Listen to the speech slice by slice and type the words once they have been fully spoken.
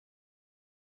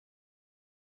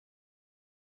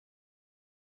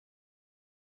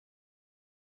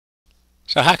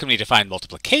So how can we define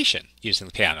multiplication using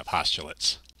the Peano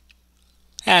postulates?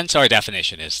 And so our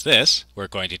definition is this. We're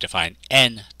going to define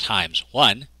n times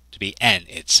 1 to be n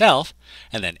itself,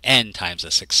 and then n times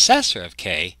the successor of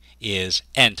k is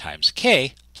n times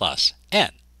k plus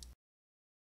n.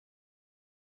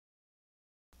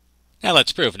 Now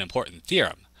let's prove an important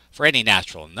theorem. For any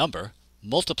natural number,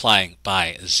 multiplying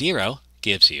by 0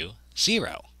 gives you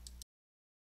 0.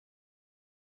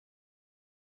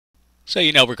 So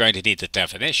you know we're going to need the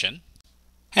definition.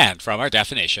 And from our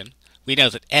definition, we know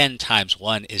that n times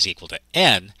 1 is equal to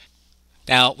n.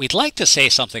 Now, we'd like to say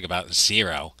something about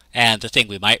 0, and the thing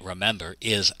we might remember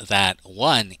is that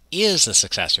 1 is the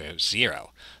successor of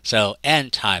 0. So n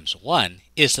times 1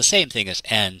 is the same thing as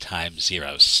n times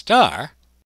 0 star.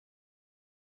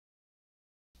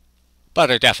 But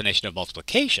our definition of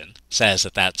multiplication says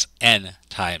that that's n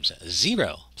times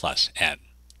 0 plus n.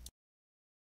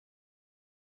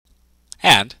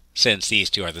 And since these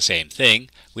two are the same thing,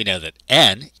 we know that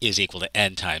n is equal to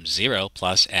n times 0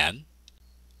 plus n.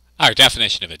 Our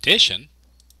definition of addition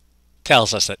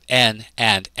tells us that n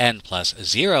and n plus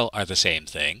 0 are the same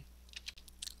thing.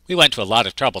 We went to a lot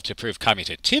of trouble to prove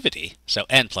commutativity, so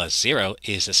n plus 0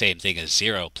 is the same thing as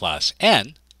 0 plus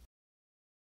n.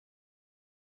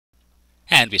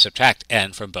 And we subtract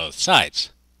n from both sides.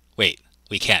 Wait,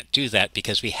 we can't do that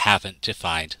because we haven't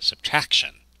defined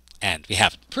subtraction. And we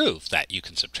haven't proved that you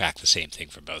can subtract the same thing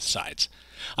from both sides.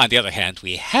 On the other hand,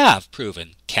 we have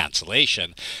proven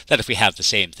cancellation, that if we have the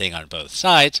same thing on both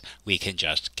sides, we can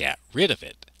just get rid of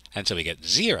it. And so we get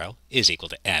 0 is equal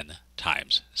to n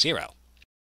times 0.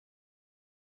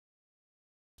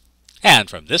 And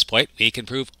from this point, we can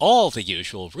prove all the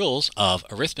usual rules of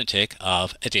arithmetic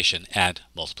of addition and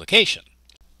multiplication.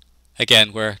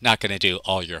 Again, we're not going to do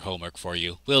all your homework for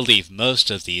you. We'll leave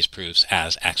most of these proofs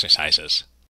as exercises.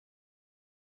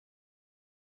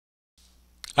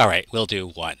 Alright, we'll do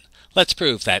 1. Let's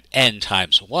prove that n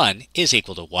times 1 is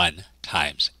equal to 1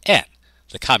 times n,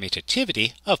 the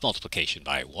commutativity of multiplication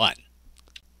by 1.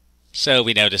 So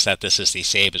we notice that this is the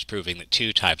same as proving that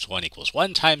 2 times 1 equals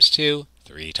 1 times 2,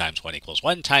 3 times 1 equals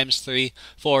 1 times 3,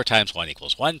 4 times 1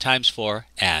 equals 1 times 4,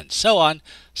 and so on,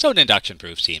 so an induction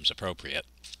proof seems appropriate.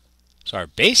 So our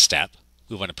base step,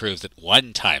 we want to prove that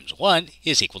 1 times 1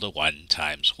 is equal to 1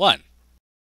 times 1.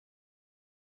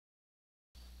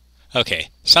 Okay,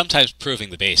 sometimes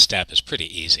proving the base step is pretty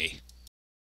easy.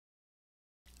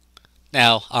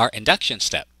 Now, our induction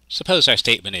step. Suppose our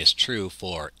statement is true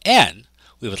for n.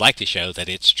 We would like to show that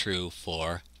it's true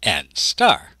for n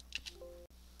star.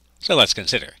 So let's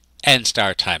consider. N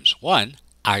star times 1.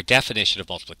 Our definition of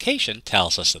multiplication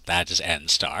tells us that that is n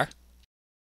star.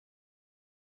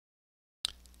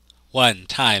 1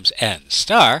 times n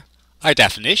star. Our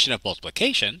definition of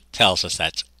multiplication tells us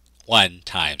that's 1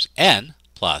 times n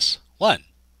plus 1.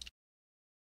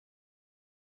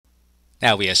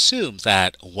 Now we assume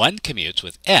that 1 commutes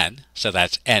with n, so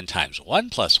that's n times 1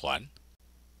 plus 1.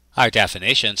 Our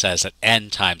definition says that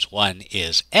n times 1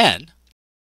 is n.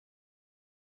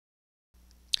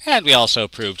 And we also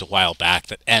proved a while back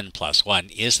that n plus 1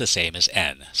 is the same as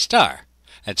n star.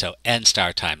 And so n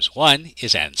star times 1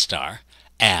 is n star,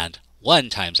 and 1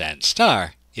 times n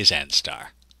star is n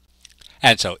star.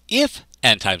 And so if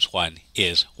n times 1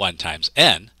 is 1 times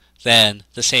n, then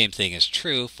the same thing is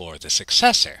true for the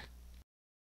successor.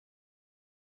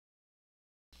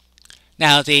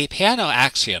 Now, the Peano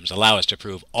axioms allow us to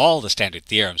prove all the standard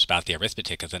theorems about the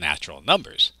arithmetic of the natural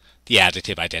numbers. The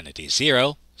additive identity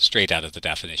 0, straight out of the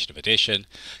definition of addition,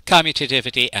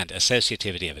 commutativity and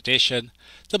associativity of addition,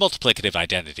 the multiplicative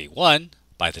identity 1,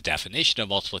 by the definition of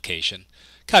multiplication,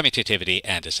 commutativity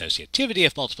and associativity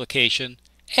of multiplication,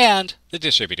 and the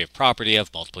distributive property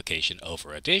of multiplication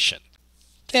over addition.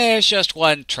 There's just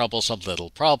one troublesome little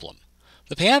problem.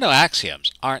 The Peano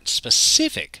axioms aren't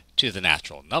specific to the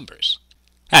natural numbers.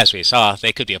 As we saw,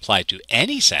 they could be applied to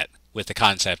any set with the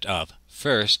concept of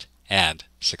first and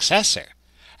successor.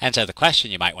 And so the question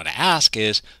you might want to ask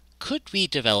is, could we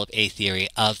develop a theory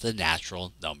of the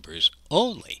natural numbers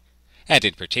only? And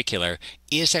in particular,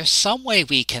 is there some way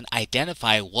we can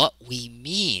identify what we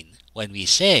mean when we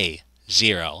say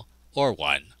 0 or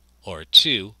 1 or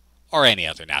 2 or any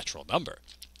other natural number?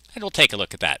 And we'll take a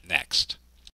look at that next.